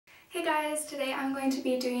Hey guys, today I'm going to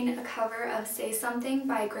be doing a cover of Say Something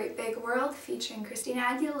by Great Big World featuring Christina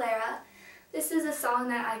Aguilera. This is a song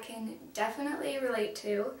that I can definitely relate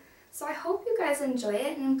to, so I hope you guys enjoy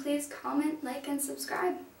it, and please comment, like, and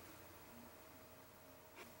subscribe.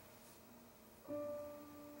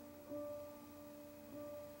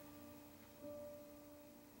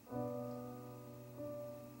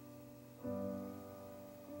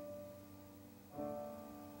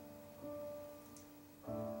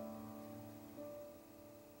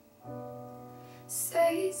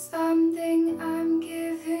 Say something, I'm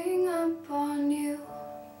giving up on you.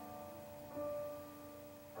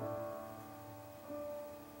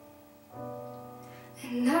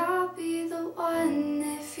 And I'll be the one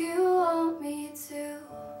if you want me to.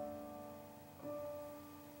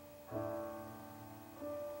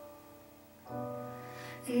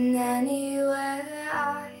 And anywhere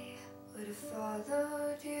I would have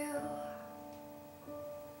followed you.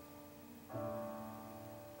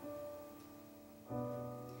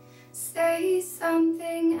 Say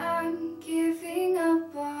something,